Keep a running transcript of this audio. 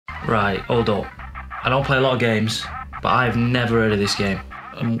Right, hold up. I don't play a lot of games, but I've never heard of this game.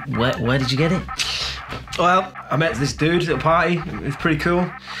 Where did you get it? Well, I met this dude at a party. It was pretty cool,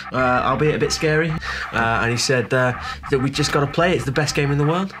 albeit a bit scary. And he said that we just got to play it. It's the best game in the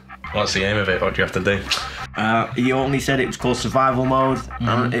world. What's the aim of it? What do you have to do? He only said it was called survival mode,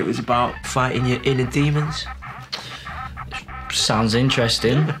 and it was about fighting your inner demons. Sounds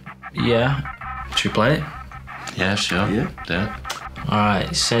interesting. Yeah. Should we play it? Yeah, sure. Yeah.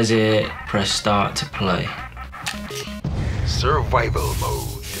 Alright, it says here, press start to play. Survival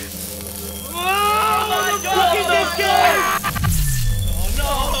mode. Oh my God! Look at this game!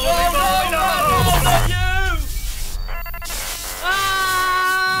 Oh no! Not you!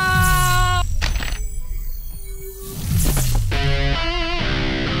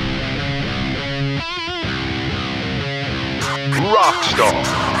 Rockstar.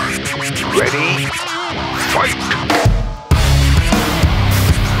 Ready? Fight!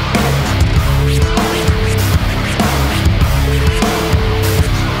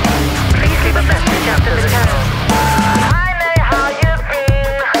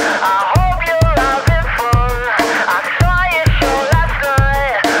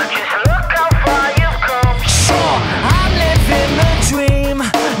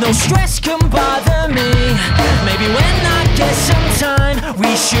 Stress can bother me. Maybe when I get some time,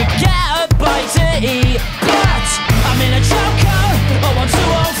 we should get a bite to eat. But I'm in a chokehold,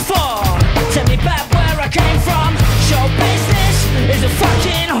 01204. Take me back where I came from. Show business is a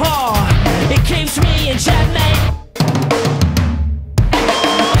fucking whore. It keeps me in check, mate.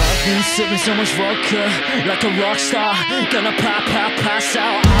 I've been sipping so much vodka, like a rock star. Gonna pass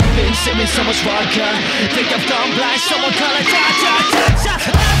out. I've been sipping so much vodka, think I've gone blind. Someone call it da-da-da-da.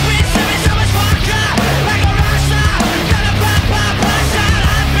 I've been sipping so much vodka, like a rock star. Gonna pass out.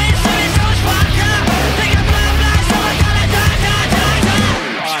 I've been sipping so much vodka, think I've gone blind. Someone call it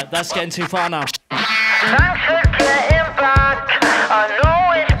da-da-da-da. Alright, that's getting too far now. Thanks for getting back. I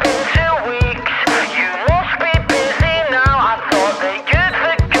know it's been 2 weeks. You must be busy now. I thought that you'd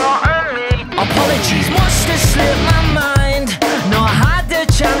forgotten me. Apologies must have slipped my mind. No, I had the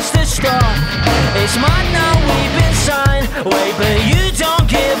chance to stop. It's mine now, we've been signed. Wait, but you don't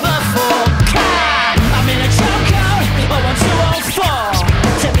give a fuck. I'm in a chokehold, 01204.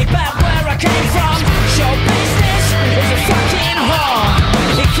 Take me back where I came from. Show business is a fucking whore.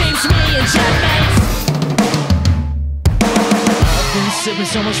 It keeps me in check, mate. I've been sipping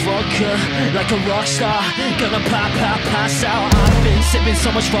so much vodka, like a rock star. Gonna pass out. I've been sipping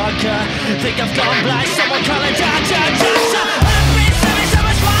so much vodka, think I've gone blind. Someone call it da-da-da-da. I've been sipping so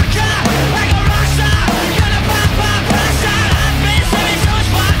much vodka, like a rock star. Gonna pass out. I've been sipping so much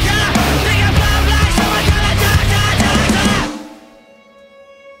vodka, think I've gone blind. Someone call it da-da-da-da.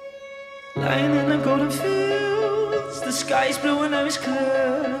 Lying in the golden fields, the sky is blue and air is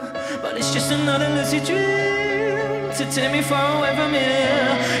clear. But it's just another lucid dream to take me far away from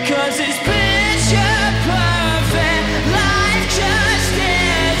here. Cause it's picture perfect, life just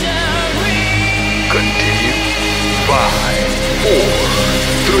isn't real. Continue. 5, 4,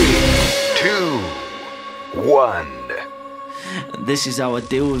 3, 2, 1. This is how I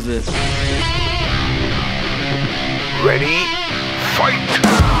deal with it. Ready? Fight!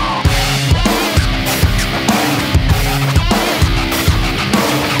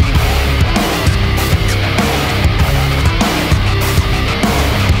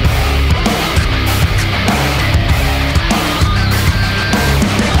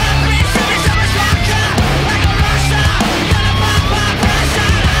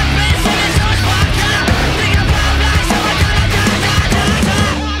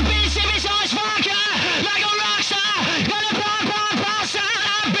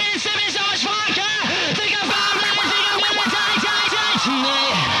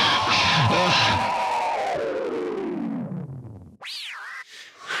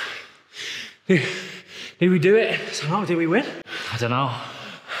 Did we do it? Somehow, did we win? I don't know.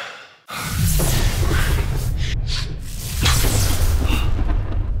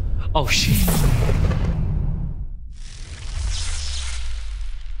 Oh shit.